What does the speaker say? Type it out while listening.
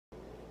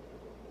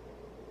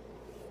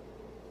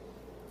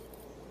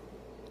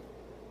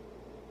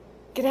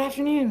Good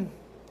afternoon.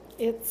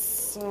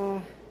 It's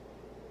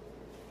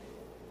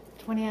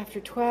 20 after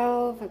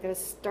 12. I've got to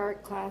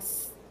start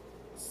class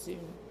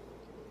soon.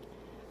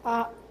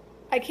 Uh,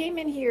 I came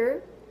in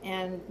here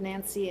and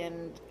Nancy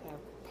and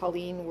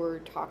Pauline were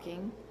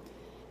talking,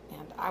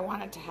 and I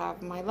wanted to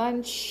have my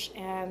lunch,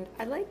 and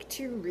I like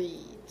to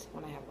read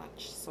when I have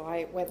lunch. So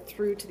I went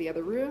through to the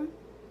other room,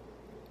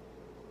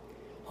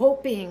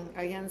 hoping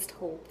against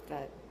hope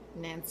that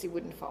Nancy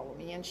wouldn't follow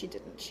me, and she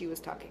didn't. She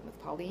was talking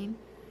with Pauline.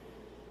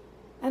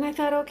 And I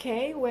thought,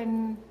 okay,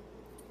 when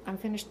I'm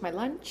finished my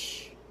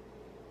lunch,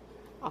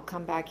 I'll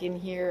come back in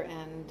here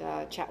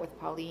and chat with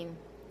Pauline.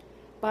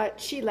 But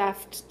she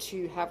left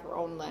to have her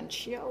own lunch.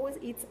 She always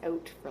eats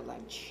out for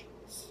lunch,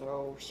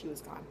 so she was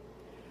gone.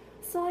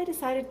 So I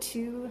decided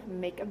to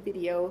make a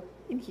video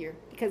in here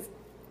because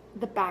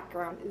the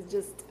background is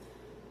just,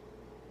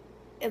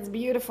 it's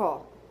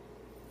beautiful.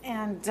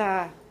 And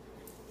I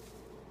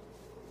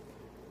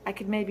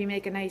could maybe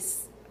make a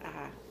nice,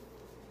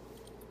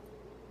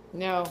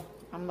 no,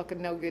 I'm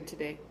looking no good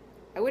today.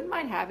 I wouldn't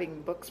mind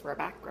having books for a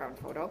background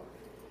photo,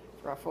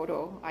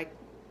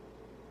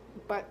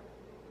 but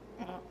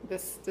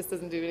this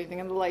doesn't do anything,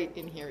 and the light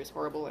in here is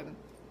horrible, and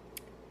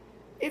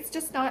it's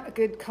just not a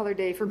good color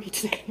day for me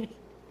today.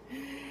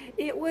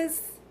 It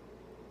was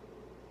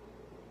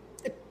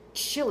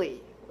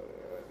chilly,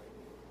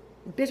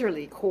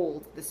 bitterly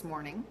cold this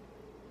morning,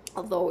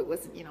 although it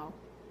was,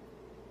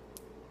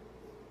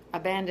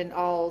 abandoned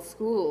all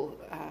school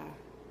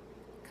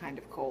kind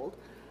of cold.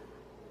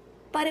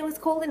 But it was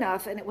cold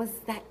enough, and it was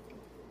that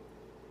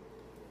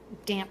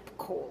damp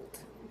cold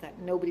that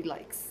nobody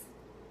likes.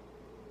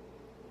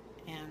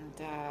 And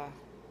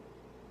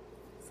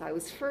so I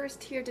was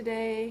first here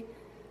today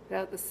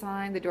without the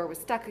sign. The door was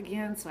stuck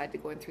again, so I had to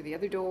go in through the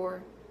other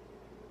door.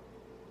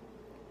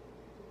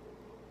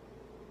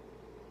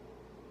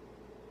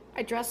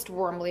 I dressed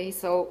warmly,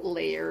 so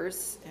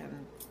layers,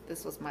 and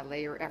this was my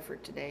layer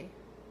effort today.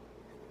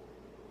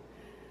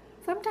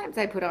 Sometimes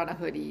I put on a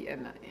hoodie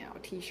and a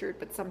t-shirt,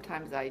 but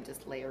sometimes I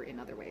just layer in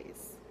other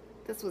ways.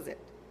 This was it,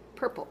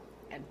 purple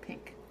and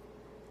pink.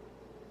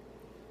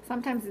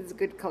 Sometimes it's a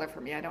good color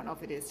for me. I don't know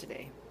if it is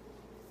today.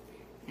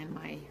 And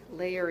my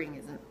layering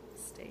isn't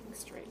staying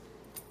straight.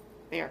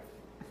 There.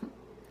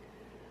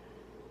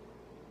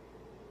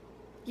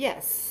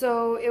 Yes,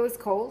 so it was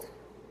cold.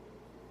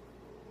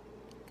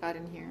 Got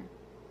in here.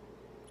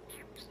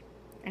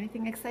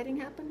 Anything exciting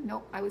happened?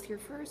 Nope, I was here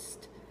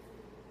first.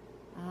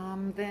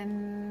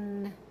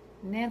 Then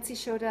Nancy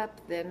showed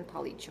up, then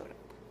Pauline showed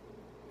up.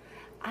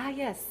 Ah,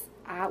 yes.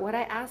 What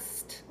I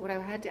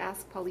had to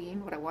ask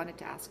Pauline, what I wanted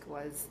to ask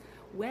was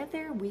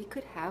whether we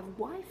could have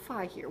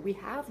Wi-Fi here. We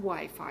have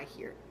Wi-Fi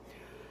here.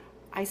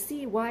 I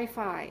see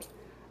Wi-Fi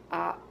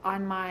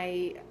on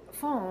my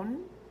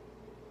phone,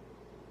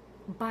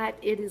 but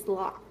it is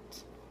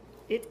locked.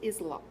 It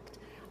is locked.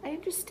 I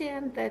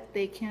understand that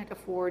they can't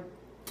afford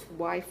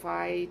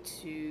Wi-Fi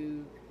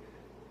to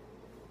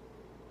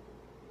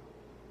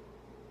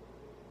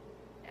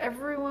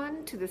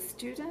everyone, to the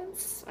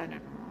students. I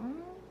don't know.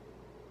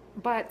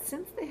 But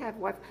since they have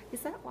Wi-Fi,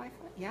 is that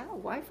Wi-Fi? Yeah,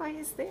 Wi-Fi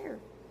is there.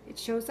 It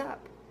shows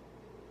up.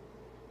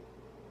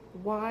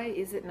 Why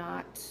is it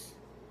not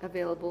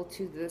available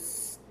to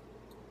this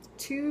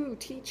two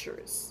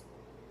teachers?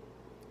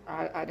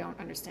 I don't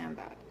understand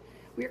that.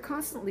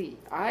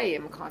 I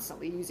am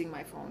constantly using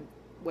my phone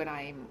when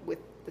I'm with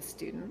the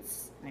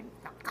students. I mean,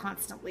 not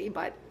constantly,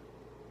 but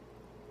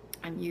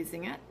I'm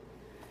using it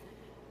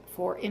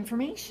for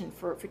information,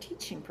 for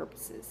teaching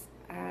purposes.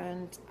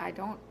 And I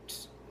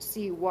don't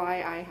see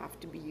why I have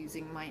to be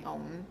using my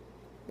own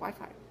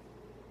Wi-Fi.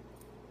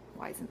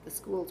 Why isn't the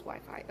school's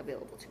Wi-Fi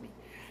available to me?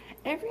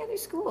 Every other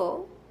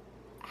school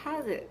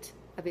has it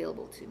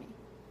available to me.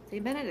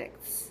 St.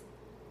 Benedict's,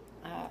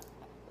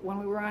 when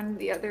we were on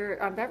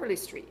Beverly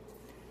Street.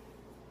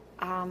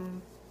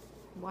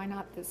 Why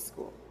not this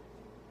school?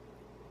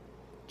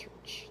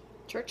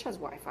 Church has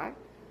Wi-Fi.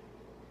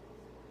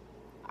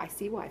 I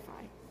see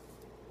Wi-Fi.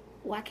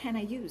 Why can't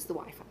I use the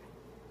Wi-Fi?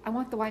 I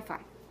want the Wi-Fi.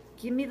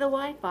 Give me the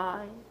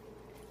Wi-Fi.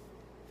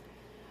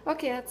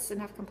 Okay, that's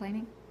enough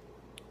complaining.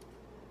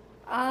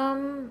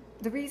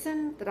 The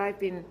reason that I've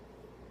been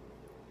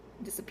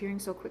disappearing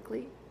so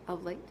quickly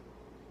of late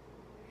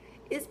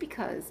is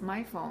because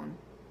my phone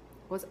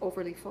was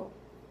overly full.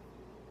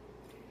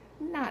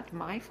 Not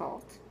my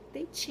fault.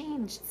 They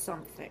changed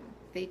something.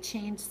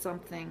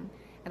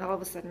 And all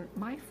of a sudden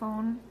my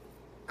phone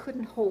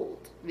couldn't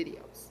hold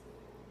videos.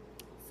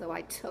 So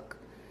I took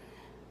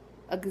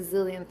a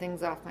gazillion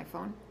things off my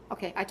phone.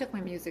 Okay, I took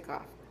my music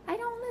off. I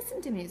don't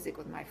listen to music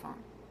with my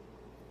phone.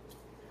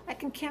 I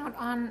can count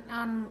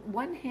on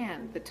one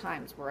hand the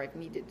times where I've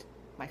needed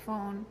my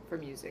phone for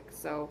music,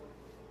 so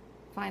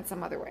find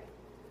some other way.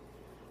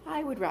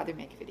 I would rather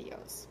make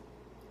videos,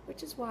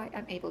 which is why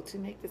I'm able to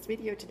make this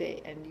video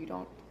today and you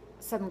don't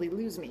suddenly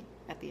lose me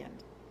at the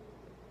end.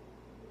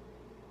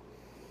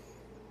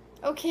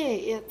 Okay,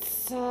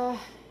 it's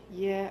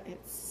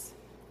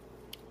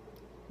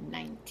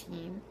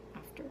 19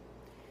 after,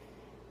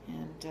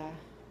 and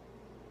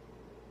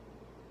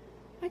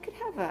I could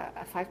have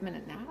a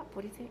 5-minute nap.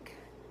 What do you think?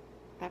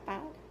 That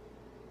bad?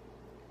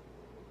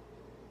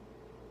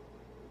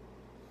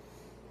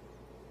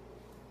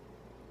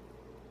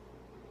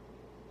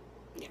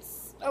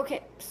 Yes.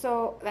 Okay,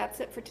 so that's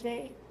it for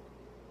today.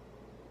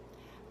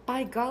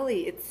 By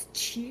golly, it's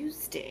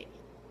Tuesday.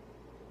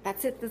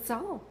 That's it, that's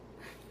all.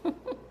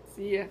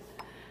 See ya.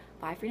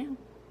 Bye for now.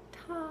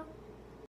 Ta.